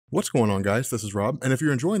What's going on, guys? This is Rob, and if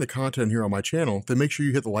you're enjoying the content here on my channel, then make sure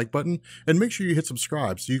you hit the like button and make sure you hit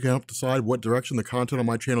subscribe so you can help decide what direction the content on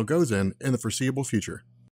my channel goes in the foreseeable future.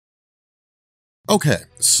 Okay,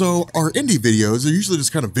 so our indie videos are usually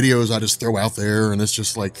just kind of videos I just throw out there, and it's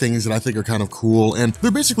just like things that I think are kind of cool, and they're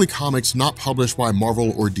basically comics not published by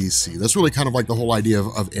Marvel or DC. That's really kind of like the whole idea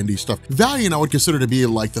of indie stuff. Valiant I would consider to be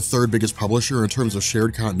like the third biggest publisher in terms of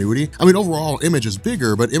shared continuity. I mean, overall, Image is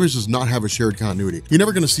bigger, but Image does not have a shared continuity. You're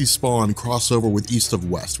never gonna see Spawn crossover with East of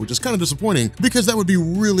West, which is kind of disappointing because that would be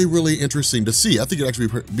really, really interesting to see. I think it'd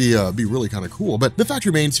actually be really kind of cool, but the fact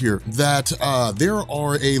remains here that there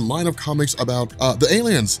are a line of comics about the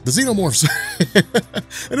aliens, the Xenomorphs,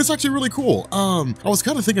 and it's actually really cool. I was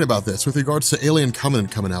kind of thinking about this with regards to Alien Covenant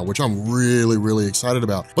coming out, which I'm really, really excited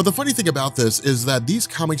about. But the funny thing about this is that these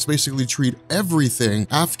comics basically treat everything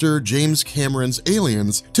after James Cameron's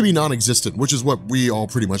Aliens to be non-existent, which is what we all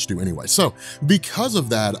pretty much do anyway. So because of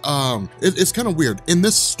that, it's kind of weird. In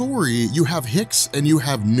this story, you have Hicks and you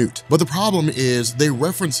have Newt, but the problem is they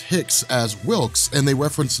reference Hicks as Wilkes and they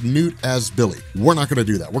reference Newt as Billy. We're not gonna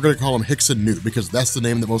do that. We're gonna call them Hicks and Newt because that's the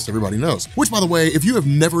name that most everybody knows. Which, by the way, if you have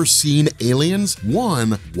never seen Aliens,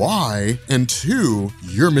 one, why? And two,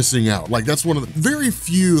 you're missing out. Like, that's one of the very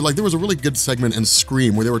few, like there was a really good segment in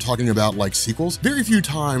Scream where they were talking about like sequels. Very few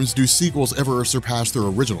times do sequels ever surpass their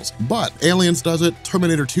originals, but Aliens does it,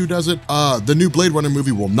 Terminator 2 does it, the new Blade Runner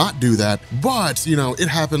movie will not do that, but you know, it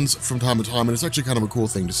happens from time to time and it's actually kind of a cool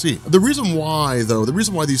thing to see. The reason why though, the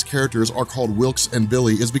reason why these characters are called Wilkes and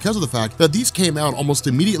Billy is because of the fact that these came out almost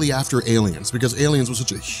immediately after Aliens, because Aliens was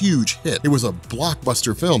such a huge hit. It was a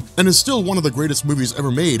blockbuster film and is still one of the greatest movies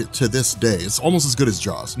ever made to this day. It's almost as good as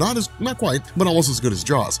Jaws. Not quite, but almost as good as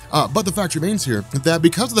Jaws. But the fact remains here that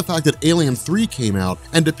because of the fact that Alien 3 came out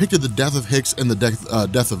and depicted the death of Hicks and the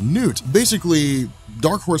death of Newt, basically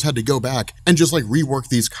Dark Horse had to go back and just like rework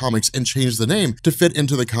these comics and change the name to fit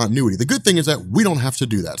into the continuity. The good thing is that we don't have to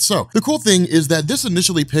do that. So the cool thing is that this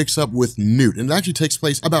initially picks up with Newt, and it actually takes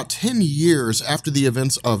place about 10 years after the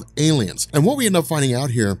events of Aliens. And what we end up finding out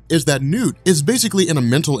here is that Newt is basically in a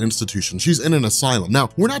mental institution. She's in an asylum. Now,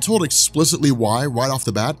 we're not told explicitly why right off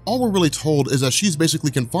the bat. All we're really told is that she's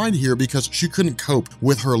basically confined here because she couldn't cope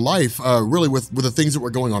with her life, really with the things that were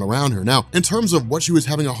going on around her. Now, in terms of what she was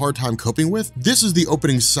having a hard time coping with, this is the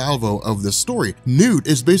opening salvo of this story. Newt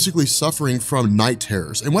is basically suffering from night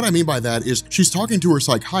terrors. And what I mean by that is she's talking to her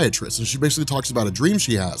psychiatrist and she basically talks about a dream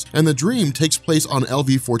she has. And the dream takes place on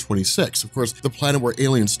LV-426, of course, the planet where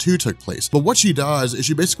Aliens 2 took place. But what she does is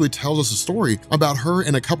she basically tells us a story about her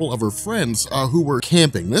and a couple of her friends who were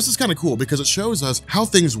camping. This is kind of cool because it shows us how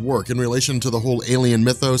things work in relation to the whole alien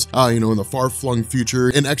mythos, you know, in the far-flung future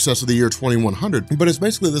in excess of the year 2100. But it's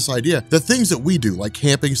basically this idea that things that we do, like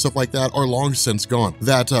camping, stuff like that, are long since gone.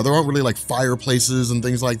 That there aren't really like fireplaces and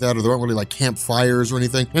things like that, or there aren't really like campfires or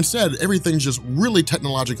anything. Instead, everything's just really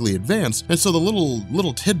technologically advanced. And so the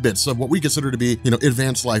little tidbits of what we consider to be, you know,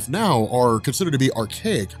 advanced life now are considered to be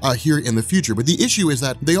archaic here in the future. But the issue is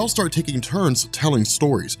that they all start taking turns telling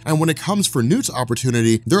stories. And when it comes for Newt's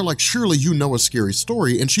opportunity, they're like, surely you know a scary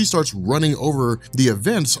story. And she starts running over the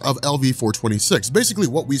events of LV-426. Basically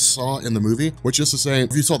what we saw in the movie, which is to say,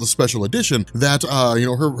 if you saw the special edition, that, you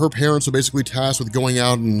know, her parents were basically tasked with going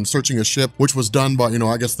out and searching a ship, which was done by, you know,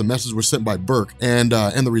 I guess the message was sent by Burke. And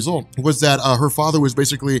the result was that her father was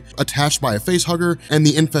basically attached by a face hugger and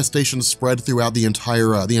the infestation spread throughout the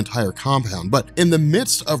entire compound. But in the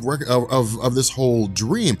midst of this whole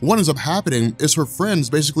dream, what ends up happening is her friends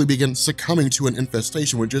basically begin succumbing to an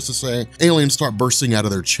infestation, which is to say aliens start bursting out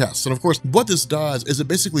of their chests. And of course, what this does is it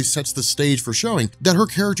basically sets the stage for showing that her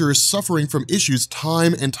character is suffering from issues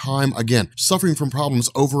time and time again, suffering from problems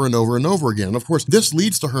over and over and over again. And of course, this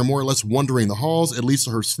leads to her more or less wandering the halls. It leads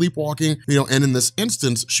to her sleepwalking, you know, and in this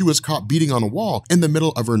instance, she was caught beating on a wall in the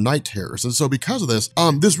middle of her night terrors. And so because of this,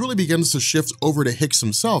 this really begins to shift over to Hicks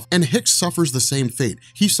himself, and Hicks suffers the same fate.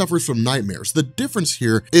 He suffers from nightmares. The difference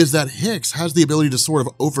here is that Hicks has the ability to sort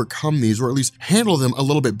of overcome these, or at least handle them a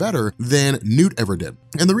little bit better than Newt ever did.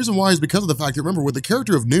 And the reason why is because of the fact that, remember, with the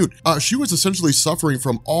character of Newt, she was essentially suffering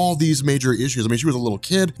from all these major issues. I mean, she was a little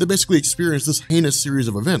kid that basically experienced this heinous series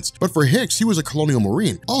of events. But for Hicks, he was a colonial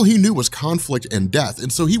Marine. All he knew was conflict and death,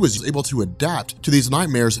 and so he was able to adapt to these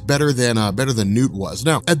nightmares better than Newt was.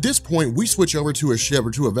 Now, at this point, we switch over to a ship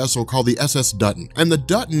or to a vessel called the SS Dutton, and the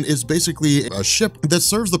Dutton is basically a ship that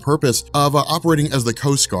serves the purpose of operating as the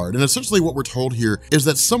Coast Guard. And essentially what we're told here is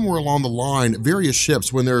that somewhere along the line, various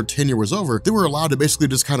ships, when their tenure was over, they were allowed to basically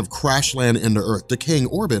just kind of crash land into Earth. Decaying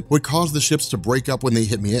orbit would cause the ships to break up when they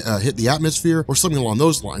hit the atmosphere or something along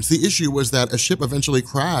those lines. The issue was that a ship eventually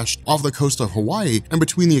crashed off the coast of of Hawaii, and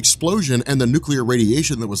between the explosion and the nuclear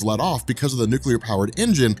radiation that was let off because of the nuclear-powered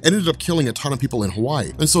engine, it ended up killing a ton of people in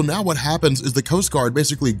Hawaii. And so now what happens is the Coast Guard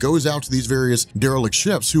basically goes out to these various derelict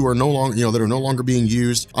ships who are no longer, that are no longer being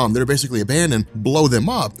used, that are basically abandoned, blow them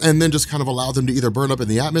up, and then just kind of allow them to either burn up in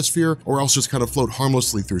the atmosphere or else just kind of float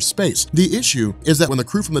harmlessly through space. The issue is that when the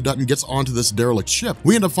crew from the Dutton gets onto this derelict ship,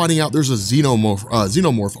 we end up finding out there's a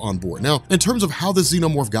xenomorph on board. Now, in terms of how this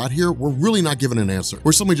xenomorph got here, we're really not given an answer.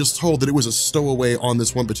 We're simply just told that it was a stowaway on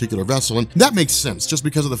this one particular vessel, and that makes sense just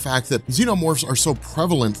because of the fact that xenomorphs are so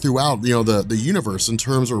prevalent throughout, the universe in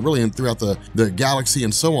terms, or really throughout the galaxy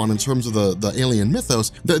and so on in terms of the alien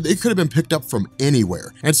mythos, that it could have been picked up from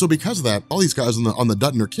anywhere. And so because of that, all these guys on the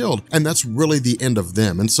Dutton are killed, and that's really the end of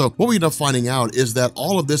them. And so what we end up finding out is that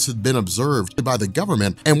all of this had been observed by the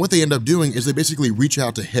government, and what they end up doing is they basically reach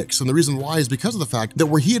out to Hicks. And the reason why is because of the fact that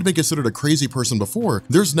where he had been considered a crazy person before,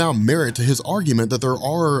 there's now merit to his argument that there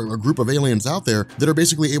are a group of aliens out there that are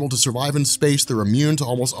basically able to survive in space. They're immune to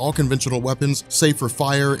almost all conventional weapons, save for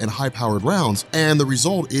fire and high-powered rounds. And the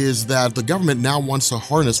result is that the government now wants to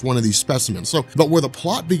harness one of these specimens. So, but where the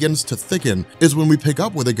plot begins to thicken is when we pick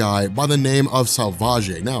up with a guy by the name of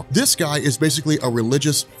Salvage. Now, this guy is basically a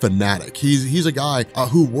religious fanatic. He's a guy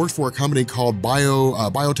who worked for a company called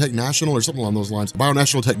Biotech National or something along those lines.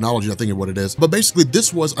 Bionational Technology, I think is what it is. But basically,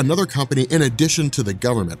 this was another company in addition to the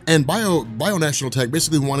government. And Bionational Tech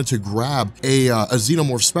basically wanted to grab a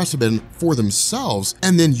xenomorph specimen for themselves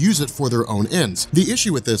and then use it for their own ends. The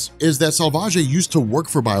issue with this is that Salvage used to work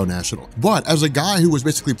for Bionational, but as a guy who was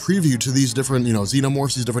basically previewed to these different,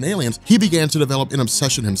 xenomorphs, these different aliens, he began to develop an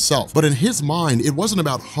obsession himself. But in his mind, it wasn't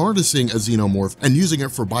about harnessing a xenomorph and using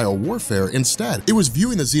it for biowarfare. Instead, it was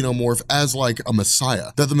viewing the xenomorph as like a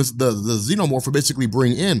messiah, that the xenomorph would basically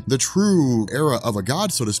bring in the true era of a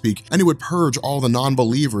god, so to speak, and it would purge all the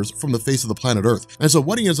non-believers from the face of the planet Earth. And so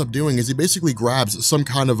what he ends up doing is he basically grabs some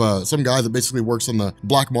guy that basically works on the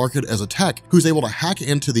black market as a tech, who's able to hack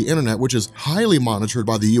into the internet, which is highly monitored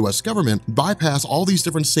by the US government, bypass all these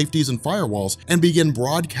different safeties and firewalls, and begin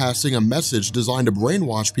broadcasting a message designed to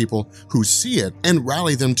brainwash people who see it and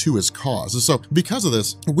rally them to his cause. And so because of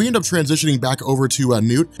this, we end up transitioning back over to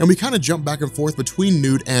Newt, and we kind of jump back and forth between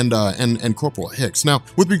Newt and Corporal Hicks. Now,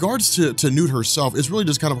 with regards to Newt herself, it's really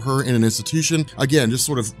just kind of her in an institution. Again, just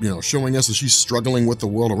sort of, showing us that she's struggling with the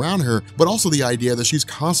world around her, but also the idea that she's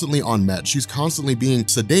constantly on meds. She's constantly being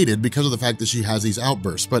sedated because of the fact that she has these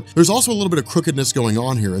outbursts. But there's also a little bit of crookedness going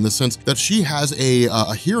on here in the sense that she has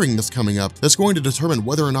a hearing that's coming up that's going to determine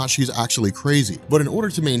whether or not she's actually crazy. But in order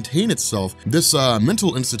to maintain itself, this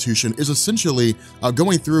mental institution is essentially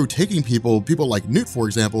going through taking people like Newt, for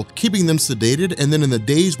example, keeping them sedated, and then in the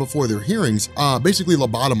days before their hearings, basically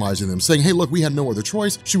lobotomizing them, saying, hey, look, we had no other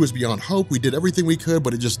choice. She was beyond hope. We did everything we could,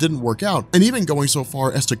 but it just didn't work out. And even going so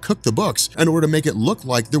far as to cook the books in order to make it look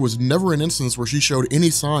like there was never an instance where she showed any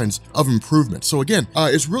signs of improvement. So again,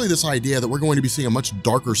 it's really this idea that we're going to be seeing a much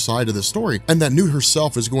darker side of this story, and that Newt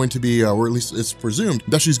herself is going to be, or at least it's presumed,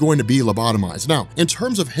 that she's going to be lobotomized. Now, in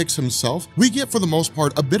terms of Hicks himself, we get for the most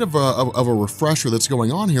part a bit of a refresher that's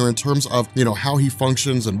going on here in terms of, how he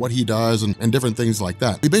functions and what he does and different things like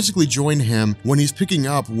that. We basically join him when he's picking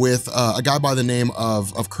up with a guy by the name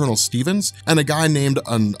of Colonel Stevens and a guy named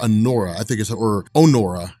Honora, I think it's, or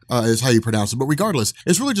Honora, is how you pronounce it. But regardless,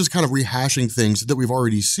 it's really just kind of rehashing things that we've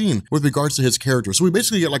already seen with regards to his character. So we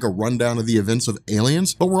basically get like a rundown of the events of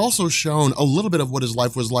Aliens, but we're also shown a little bit of what his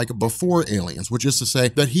life was like before Aliens, which is to say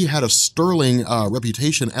that he had a sterling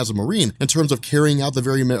reputation as a Marine in terms of carrying out the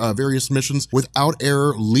various missions without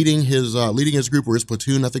error, leading his group, or his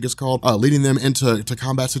platoon, I think it's called, leading them into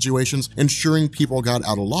combat situations, ensuring people got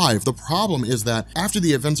out alive. The problem is that after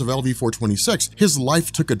the events of LV-426, his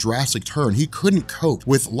life took a drastic turn. He couldn't cope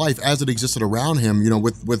with life as it existed around him,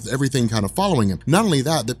 with everything kind of following him. Not only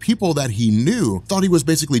that, the people that he knew thought he was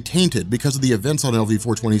basically tainted because of the events on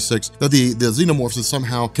LV-426, that the xenomorphs had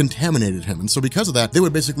somehow contaminated him. And so because of that, they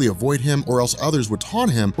would basically avoid him, or else others would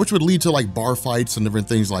taunt him, which would lead to like bar fights and different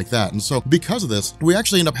things like that. And so because of this, we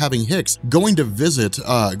actually end up having Hicks going to visit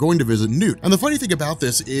Newt. And the funny thing about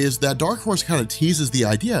this is that Dark Horse kind of teases the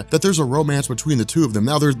idea that there's a romance between the two of them.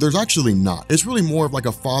 Now, there's actually not. It's really more of like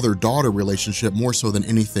a father-daughter relationship more so than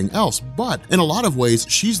anything else. But in a lot of ways,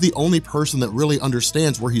 she's the only person that really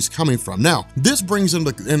understands where he's coming from. Now, this brings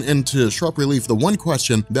into sharp relief the one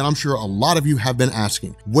question that I'm sure a lot of you have been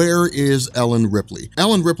asking. Where is Ellen Ripley?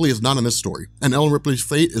 Ellen Ripley is not in this story, and Ellen Ripley's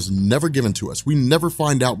fate is never given to us. We never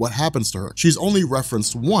find out what happens to her. She's only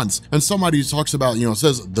referenced once, and somebody talks about,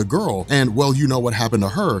 says the girl, and well, you know what happened to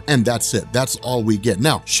her, and that's it. That's all we get.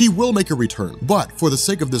 Now, she will make a return, but for the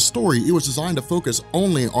sake of this story, it was designed to focus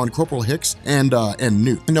only on Corporal Hicks and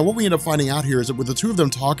Newt. And now what we end up finding out here is that with the two of them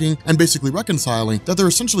talking and basically reconciling, that they're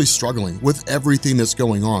essentially struggling with everything that's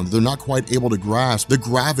going on. They're not quite able to grasp the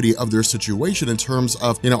gravity of their situation in terms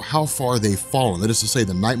of, how far they've fallen. That is to say,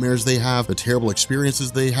 the nightmares they have, the terrible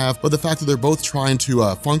experiences they have, but the fact that they're both trying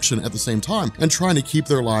to function at the same time and trying to keep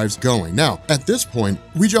their lives going. Now, at this point,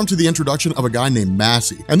 we jump to the introduction of a guy named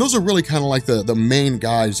Massey. And those are really kind of like the main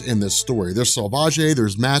guys in this story. There's Salvage,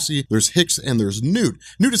 there's Massey, there's Hicks, and there's Newt.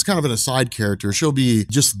 Newt is kind of an aside character. She'll be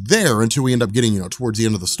just there until we end up getting, towards the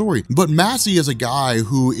end of the story. But Massey is a guy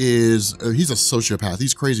who is, he's a sociopath.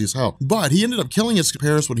 He's crazy as hell. But he ended up killing his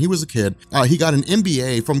parents when he was a kid. He got an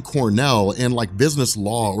MBA from Cornell in like business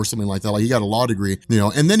law or something like that. Like he got a law degree,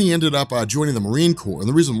 and then he ended up joining the Marine Corps. And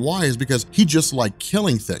the reason why is because he just liked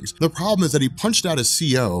killing things. The problem is that he punched out his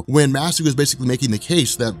CO when Massey was basically making the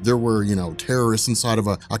case that there were, terrorists inside of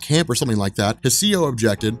a camp or something like that. His CO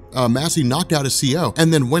objected. Massey knocked out his CO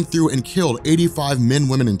and then went through and killed 85 men,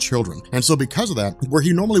 women, and children. And so because of that, where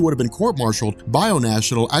he normally would have been court-martialed,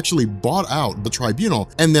 Bionational actually bought out the tribunal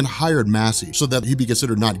and then hired Massey so that he'd be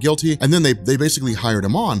considered not guilty. And then they basically hired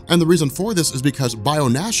him on. And the reason for this is because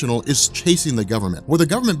Bionational is chasing the government, where the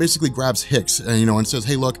government basically grabs Hicks and says,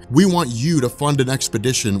 hey, look, we want you to fund an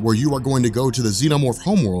expedition where you are going to go to the Xenomorph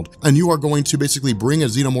Homeworld and you are going to basically bring a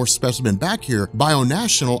Xenomorph specimen back here.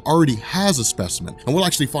 Bionational already has a specimen, and we'll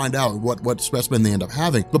actually find out what specimen they end up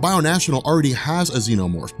having, but Bionational already has a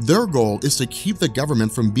Xenomorph. Their goal is to keep the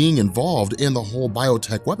government from being involved in the whole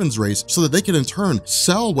biotech weapons race so that they can in turn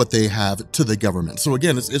sell what they have to the government. So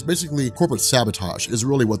again, it's basically corporate sabotage is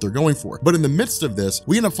really what they're going for. But in the midst of this,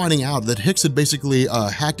 we end up finding out that Hicks had basically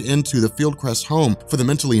hacked into the Fieldcrest home for the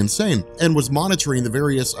mentally insane and was monitoring the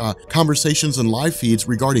various conversations and live feeds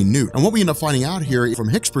regarding Newt. And what we end up finding out here from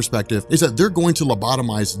Hicks' perspective is that they're going to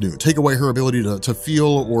lobotomize Newt, take away her ability to feel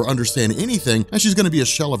or understand anything, and she's going to be a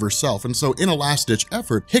shell of herself. And so in a last-ditch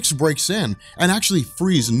effort, Hicks breaks in and actually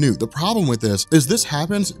frees Newt. The problem with this is this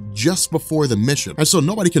happens just before the mission, and so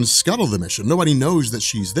nobody can scuttle the mission. Nobody knows that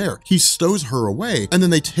she's there. He stows her away, and then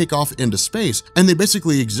they take off into space, and they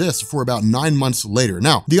basically exist for about 9 months later.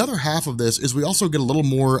 Now, the other half of this is we also get a little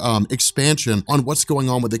more expansion on what's going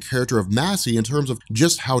on with the character of Massey in terms of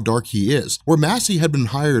just how dark he is. Where Massey had been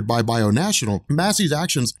hired by Bionational, Massey's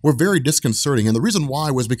actions were very disconcerting, and the reason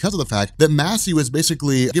why was because of the fact that Massey was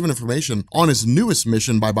basically given information on his newest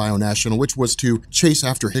mission by Bionational, which was to chase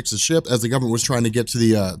after Hicks' ship as the government was trying to get to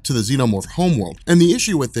the Xenomorph Homeworld. And the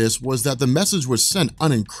issue with this was that the message was sent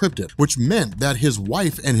unencrypted, which meant that his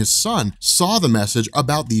wife and his son saw the message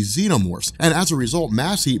about these Xenomorphs, and as a result,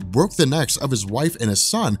 Massey broke the necks of his wife and his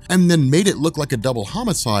son and then made it look like a double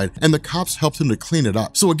homicide, and the cops helped him to clean it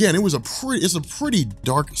up. So again, it's a pretty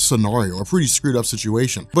dark scenario, a pretty screwed up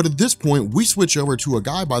situation. But at this point, we switch over to a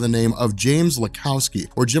guy by the name of James Lakowski,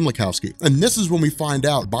 or Jim Lakowski. And this is when we find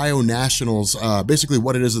out Bionational's, basically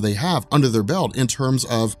what it is that they have under their belt in terms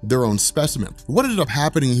of their own specimen. What ended up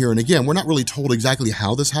happening here, and again, we're not really told exactly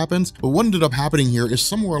how this happens, but what ended up happening here is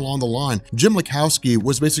somewhere along the line, Jim Lakowski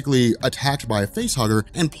was basically attacked by a facehugger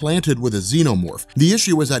and planted with a Xenomorph. The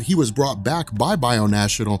issue was that he was brought back by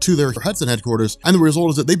Bionational to their Hudson headquarters, and the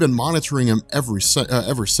result is that they've been monitoring him ever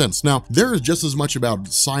since. Now, there is just as much about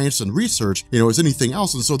science and research, as anything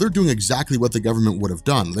else, and so they're doing exactly what the government would have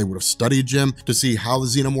done. They would have studied Jim to see how the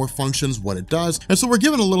Xenomorph functions, what it does, and so we're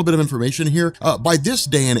given a little bit of information here. By this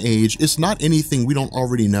day and age, it's not anything we don't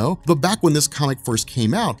already know, but back when this comic first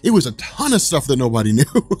came out, it was a ton of stuff that nobody knew.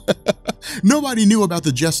 Nobody knew about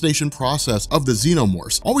the gestation process of the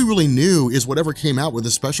Xenomorphs. All we really knew is whatever came out with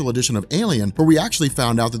the special edition of Alien, where we actually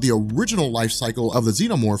found out that the original life cycle of the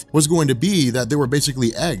Xenomorph was going to be that they were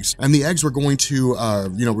basically eggs, and the eggs were going to,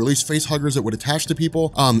 release facehuggers that would attach to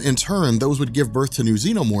people. In turn, those would give birth to new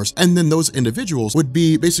Xenomorphs, and then those individuals would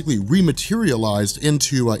be basically rematerialized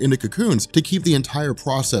into cocoons to keep the entire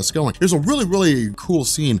process going. There's a really, really cool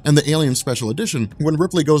scene in the Alien special edition when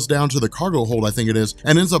Ripley goes down to the cargo hold, I think it is,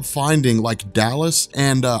 and ends up finding like Dallas,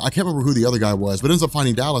 and I can't remember who the other guy was, but ends up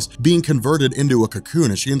finding Dallas being converted into a cocoon,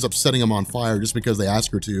 and she ends up setting him on fire just because they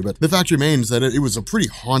asked her to. But the fact remains that it was a pretty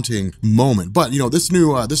haunting moment. But this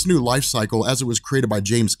new life cycle, as it was created by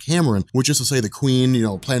James Cameron, which is to say the Queen,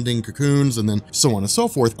 planting cocoons and then so on and so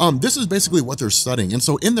forth, this is basically what they're studying. And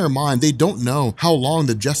so in their mind, they don't know how long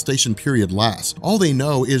the gestation period lasts. All they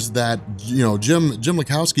know is that Jim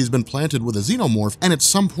Lakowski's been planted with a Xenomorph, and at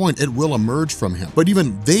some point it will emerge from him. But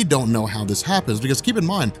even they don't know know how this happens, because keep in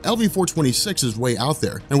mind, LV-426 is way out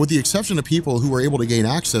there, and with the exception of people who were able to gain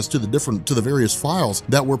access to the various files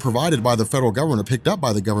that were provided by the federal government or picked up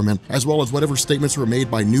by the government, as well as whatever statements were made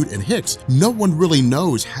by Newt and Hicks, no one really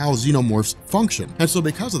knows how xenomorphs function. And so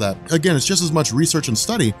because of that, again, it's just as much research and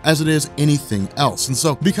study as it is anything else. And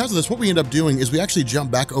so because of this, what we end up doing is we actually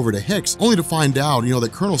jump back over to Hicks, only to find out,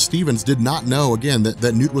 that Colonel Stevens did not know, again,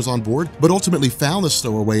 that Newt was on board, but ultimately found the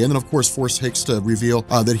stowaway, and then of course forced Hicks to reveal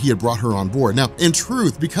that he had brought her on board. Now, in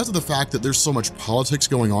truth, because of the fact that there's so much politics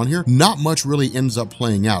going on here, not much really ends up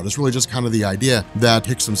playing out. It's really just kind of the idea that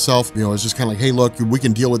Hicks himself, is just kind of like, hey, look, we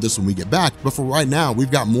can deal with this when we get back, but for right now,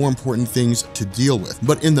 we've got more important things to deal with.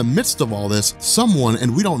 But in the midst of all this, someone,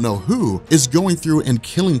 and we don't know who, is going through and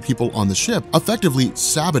killing people on the ship, effectively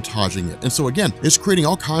sabotaging it. And so again, it's creating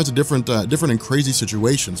all kinds of different and crazy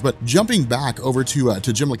situations. But jumping back over to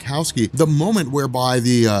Jim Lakowski, the moment whereby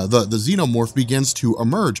the xenomorph begins to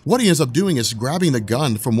emerge, what he ends up doing is grabbing the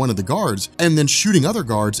gun from one of the guards and then shooting other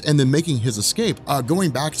guards and then making his escape,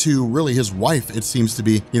 going back to really his wife, it seems to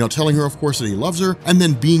be, telling her, of course, that he loves her, and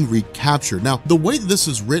then being recaptured. Now, the way that this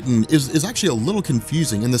is written is actually a little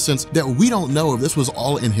confusing in the sense that we don't know if this was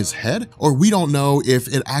all in his head, or we don't know if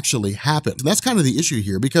it actually happened. And that's kind of the issue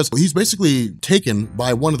here, because he's basically taken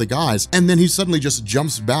by one of the guys, and then he suddenly just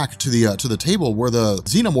jumps back to the table where the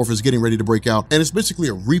xenomorph is getting ready to break out, and it's basically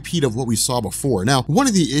a repeat of what we saw before. Now, one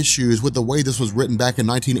of the issues with the way this was written back in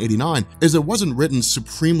 1989 is it wasn't written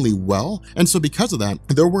supremely well, and so because of that,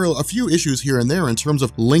 there were a few issues here and there in terms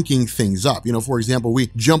of linking things up. For example,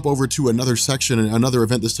 we jump over to another section and another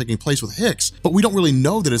event that's taking place with Hicks, but we don't really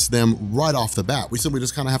know that it's them right off the bat. We simply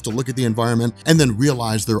just kind of have to look at the environment and then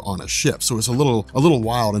realize they're on a ship. So it's a little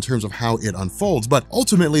wild in terms of how it unfolds, but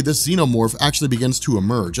ultimately this xenomorph actually begins to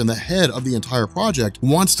emerge, and the head of the entire project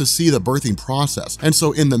wants to see the birthing process. And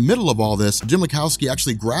so in the middle of all this, Jim Lakowski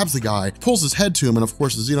actually grabs the guy, pulls his head to him, and of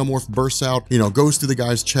course the xenomorph bursts out, goes through the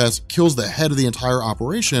guy's chest, kills the head of the entire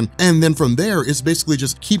operation, and then from there it's basically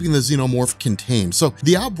just keeping the xenomorph contained. So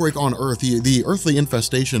the outbreak on Earth, the earthly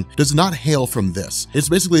infestation, does not hail from this. It's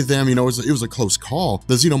basically them, it was a close call.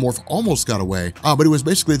 The xenomorph almost got away, but it was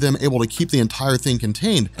basically them able to keep the entire thing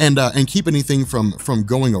contained and keep anything from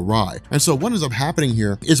going awry. And so what ends up happening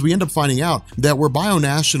here is we end up finding out that where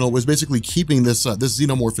Bionational was basically keeping this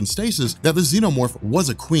xenomorph in stasis, that the xenomorph was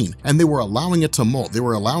a queen, and they were allowing it to molt. They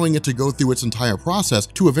were allowing it to go through its entire process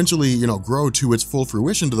to eventually, grow to its full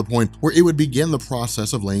fruition, to the point where it would begin the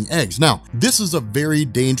process of laying eggs. Now, this is a very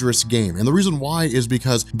dangerous game, and the reason why is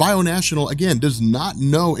because Bionational, again, does not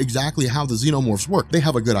know exactly how the xenomorphs work. They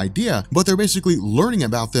have a good idea, but they're basically learning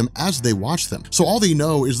about them as they watch them. So all they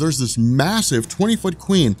know is there's this massive 20-foot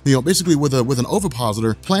queen, basically with an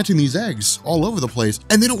ovipositor planting these eggs all over the place,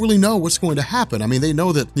 and they don't really know what's going to happen. I mean, they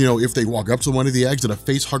know that, if they walk up to one of the eggs, that a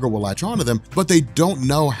face hugger will latch onto them, but they don't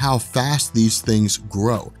know how fast these things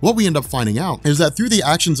grow. What we end up finding out is that through the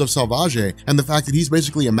actions of Salvage and the fact that he's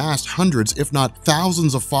basically amassed hundreds, if not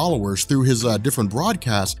thousands of followers through his different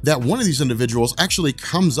broadcasts, that one of these individuals actually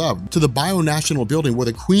comes up to the Bionational building where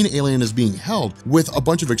the queen alien is being held with a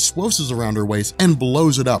bunch of explosives around her waist and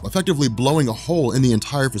blows it up, effectively blowing a hole in the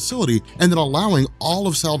entire facility, and then allowing all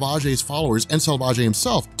of Salvage's followers and Salvage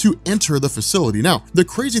himself to enter the facility. Now, the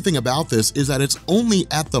crazy thing about this is that it's only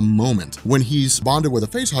at the moment when he's bonded with a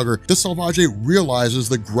facehugger that Salvage realizes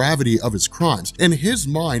the gravity of his crimes. In his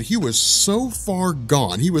mind, he was so far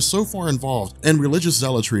gone, he was so far involved in religious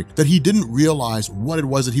zealotry that he didn't realize what it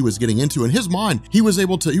was that he was getting into. In his mind, he was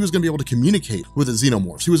going to be able to communicate with the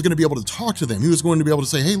xenomorphs. He was going to be able to talk to them. He was going to be able to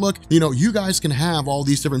say, hey, look, you guys can have all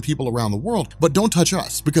these different people around the world, but don't touch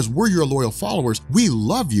us because we're your loyal followers. We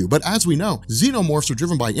love you. But as we know, xenomorphs are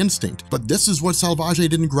driven by instinct, but this is what Salvage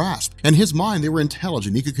didn't grasp. In his mind, they were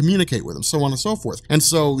intelligent. He could communicate with them, so on and so forth. And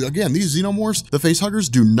so again, these xenomorphs, the facehuggers,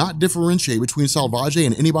 do not differentiate between Salvage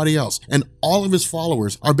and anybody else, and all of his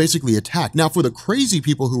followers are basically attacked. Now, for the crazy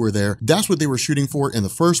people who were there, that's what they were shooting for in the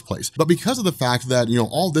first place. But because of the fact that,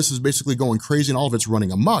 all this is basically going crazy and all of it's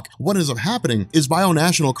running amok, what ends up happening is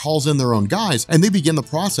Bionational calls in their own guys, and they begin the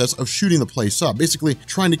process of shooting the place up, basically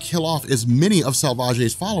trying to kill off as many of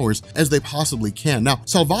Salvage's followers as they possibly can. Now,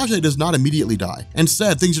 Salvage does not immediately die.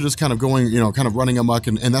 Instead, things are just kind of going, kind of running amok,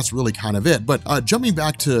 and that's really kind of it. But jumping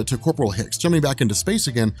back to Corporal Hicks, jumping back into space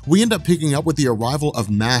again, we end up picking up with the arrival of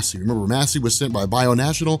Massey. Remember, Massey was sent by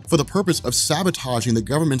Bionational for the purpose of sabotaging the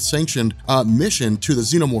government-sanctioned mission to the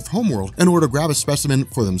Xenomorph Homeworld in order to grab a specimen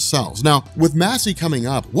for themselves. Now, with Massey coming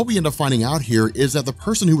up, what we end up finding out here is that the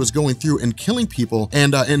person who was going through and killing people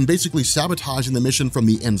and basically sabotaging the mission from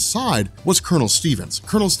the inside was Colonel Stevens.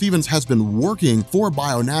 Colonel Stevens has been working for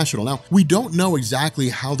Bionational. Now, we don't know exactly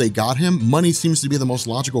how they got him. Money seems to be the most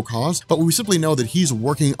logical cause, but we simply know that he's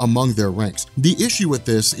working among their ranks. The issue with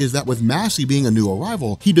this is that with Massey being a new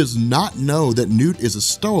arrival, he does not know that Newt is a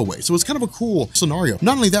stowaway. So it's kind of a cool scenario.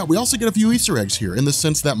 Not only that, we also get a few Easter eggs here in the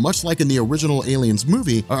sense that much like in the original Aliens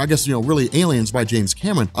movie, or I guess, really Aliens by James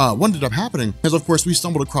Cameron, what ended up happening is, of course, we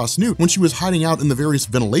stumbled across Newt when she was hiding out in the various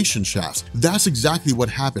ventilation shafts. That's exactly what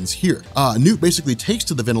happens here. Newt basically takes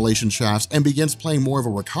to the ventilation shafts and begins playing more of a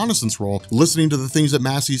reconnaissance role, listening to the things that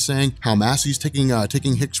Massey's saying, how Massey's taking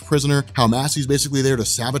Hicks prisoner, how Massey's basically there to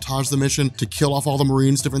sabotage the mission, to kill off all the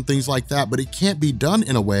Marines, different things like that, but it can't be done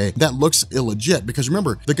in a way that looks illegit, because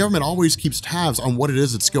remember, the government always keeps tabs on what it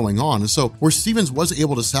is that's going on, and so where Stevens was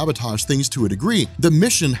able to sabotage things to a degree, the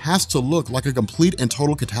mission has to look like a complete and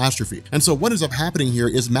total catastrophe. And so what ends up happening here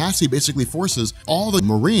is Massey basically forces all the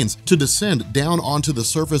Marines to descend down onto the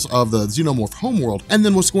surface of the Xenomorph Homeworld, and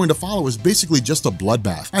then what's going to follow is basically just a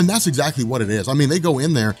bloodbath. And that's exactly what it is. I mean, they go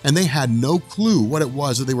in there and they had no clue what it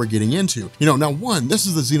was that they were getting into. Now one, this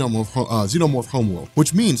is the Xenomorph Homeworld,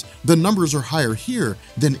 which means the numbers are higher here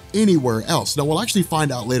than anywhere else. Now we'll actually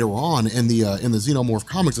find out later on in the Xenomorph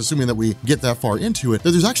comics, assuming that we get that far into it,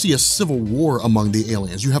 that there's actually a civil war among the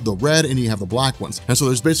aliens. You have the red and you have the black ones. And so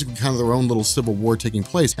there's basically kind of their own little civil war taking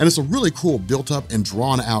place. And it's a really cool built up and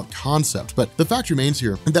drawn out concept. But the fact remains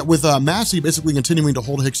here that with Massey basically continuing to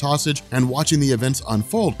hold Hicks hostage and watching the events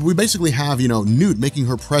unfold, we basically have, Newt making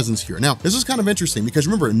her presence here. Now, this is kind of interesting because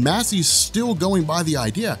remember, Massey's still going by the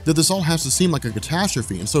idea that this all has to seem like a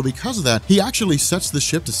catastrophe. And so because of that, he actually sets the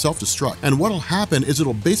ship to self-destruct. And what'll happen is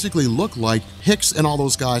it'll basically look like Hicks and all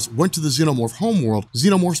those guys went to the Xenomorph Homeworld.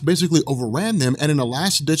 Xenomorphs basically overran them, and in a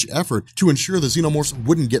last-ditch effort to ensure the Xenomorphs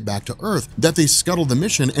wouldn't get back to Earth, that they scuttled the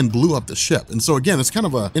mission and blew up the ship. And so again, it's kind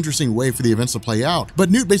of an interesting way for the events to play out. But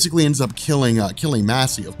Newt basically ends up killing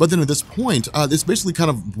Massey. But then at this point, it's basically kind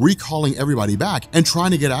of recalling everybody back and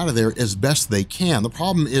trying to get out of there as best they can. The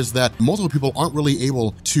problem is that multiple people aren't really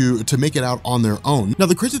able to make it out on their own. Now,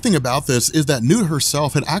 the crazy thing about this is that Newt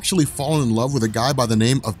herself had actually fallen in love with a guy by the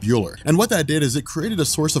name of Bueller. And what that did is it created a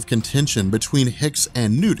source of contention between Hicks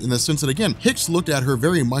and Newt, in the sense that, again, Hicks looked at her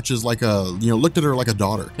very much as like looked at her like a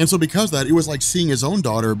daughter. And so because of that, it was like seeing his own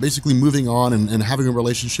daughter basically moving on and having a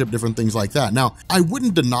relationship, different things like that. Now, I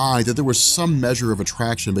wouldn't deny that there was some measure of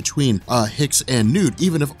attraction between Hicks and Newt,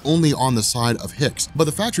 even if only on the side of Hicks. But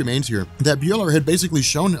the fact remains here that Bueller had basically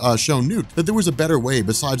shown Newt that there was a better way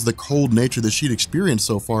besides the cold nature that she'd experienced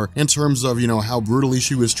so far, in terms of, how brutally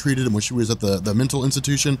she was treated and when she was at the mental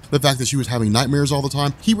institution, the fact that she was having nightmares all the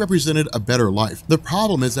time. He represented a better life. The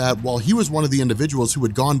problem is that while he was one of the individuals who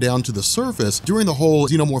had gone down to the surface during the whole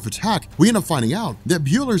Xenomorph attack, we end up finding out that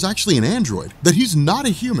Bueller is actually an android, that he's not a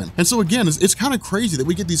human. And so again, it's kind of crazy that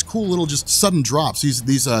we get these cool little just sudden drops,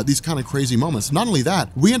 these kind of crazy moments. Not only that,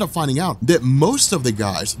 we end up finding out that most of the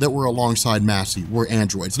guys that were alongside Massey were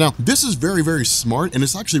androids. Now, this is very, very smart, and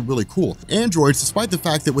it's actually really cool. Androids, despite the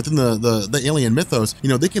fact that within the alien mythos,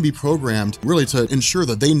 they can be programmed really to ensure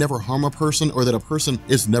that they never harm a person or that a person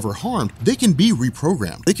is never harmed, they can be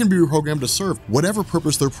reprogrammed. They can be reprogrammed to serve whatever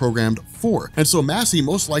purpose they're programmed for. And so Massey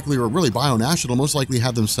most likely, or really Bionational, most likely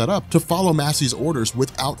had them set up to follow Massey's orders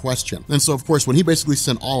without question. And so of course, when he basically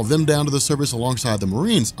sent all of them down to the surface alongside the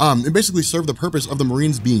Marines, it basically served the purpose of the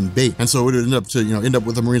Marines being bait. And so it would end up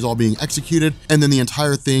with the Marines all being executed, and then the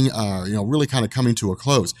entire thing, really kind of coming to a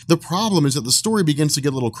close. The problem is that the story begins to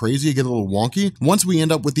get a little crazy, get a little wonky, once we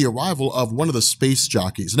end up with the arrival of one of the space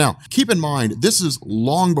jockeys. Now, keep in mind, this is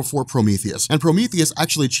long before Prometheus, and Prometheus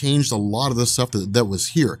actually changed a lot of the stuff that was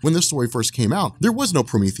here. When this story first came out, there was no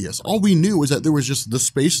Prometheus. All we knew was that there was just the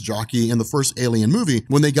space jockey in the first Alien movie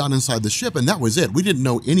when they got inside the ship, and that was it. We didn't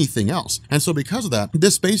know anything else. And so because of that,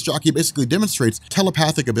 this space jockey basically demonstrates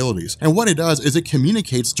telepathic abilities. And what it does is it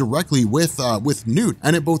communicates directly with Newt,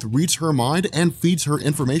 and it both reads her mind and feeds her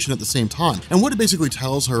information at the same time. And what it basically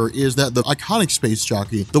tells her is that the iconic space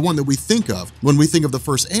jockey, the one that we think of when we think of the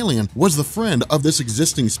first Alien, was the friend of this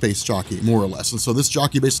existing space jockey, more or less. And so this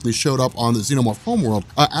jockey basically showed up on the Xenomorph Homeworld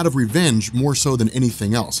out of revenge more so than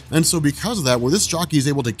anything else. And so because of that, where this jockey is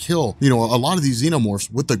able to kill, a lot of these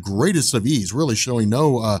Xenomorphs with the greatest of ease, really showing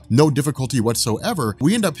no difficulty whatsoever,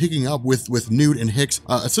 we end up picking up with Newt and Hicks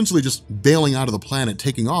essentially just bailing out of the planet,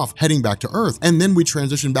 taking off, heading back to Earth, and then we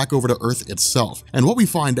transition back over to Earth itself. And what we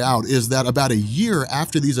find out is that about a year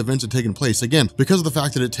after these events had taken place, again, because of the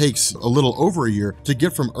fact that it takes a little over a year to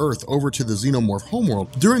get from Earth over to the Xenomorph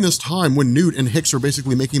Homeworld, during this time when Newt and Hicks are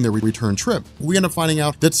basically making their return trip, we end up finding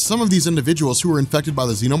out that some of these individuals who were infected by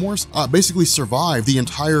the Xenomorphs basically survived the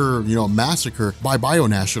entire, massacre by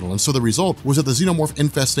Bionational. And so the result was that the Xenomorph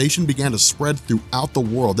infestation began to spread throughout the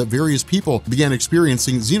world, that various people began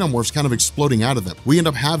experiencing Xenomorphs kind of exploding out of them. We end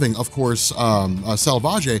up having of course,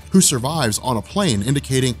 Salvage, who survives on a plane,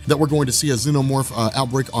 indicating that we're going to see a Xenomorph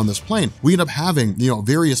outbreak on this plane. We end up having,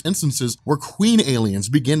 various instances where queen aliens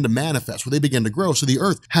begin to manifest, where they begin to grow. So the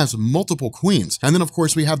Earth has multiple queens. And then, of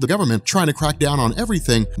course, we have the government trying to crack down on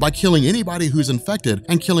everything by killing anybody who's infected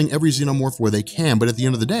and killing every Xenomorph where they can. But at the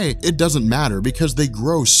end of the day, it doesn't matter because they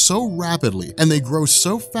grow so rapidly and they grow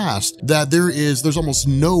so fast that there's almost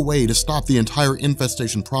no way to stop the entire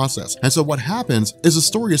infestation process. And so what happens is the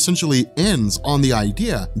story essentially ends on the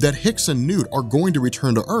idea that Hicks and Newt are going to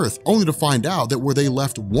return to Earth, only to find out that where they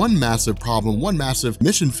left one massive problem, one massive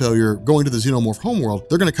mission failure going to the Xenomorph homeworld,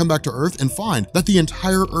 they're going to come back to Earth and find that the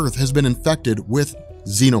entire Earth has been infected with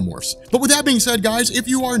Xenomorphs. But with that being said, guys, if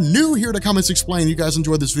you are new here to Comments Explain, you guys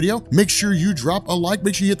enjoyed this video, make sure you drop a like,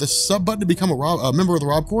 make sure you hit the sub button to become a member of the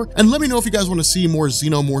Rob Corps, and let me know if you guys want to see more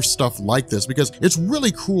Xenomorph stuff like this, because it's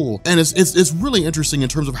really cool and it's really interesting in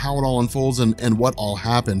terms of how it all unfolds and what all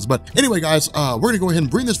happens. But anyway, guys, we're gonna go ahead and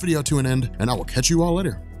bring this video to an end, and I will catch you all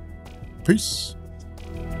later. Peace.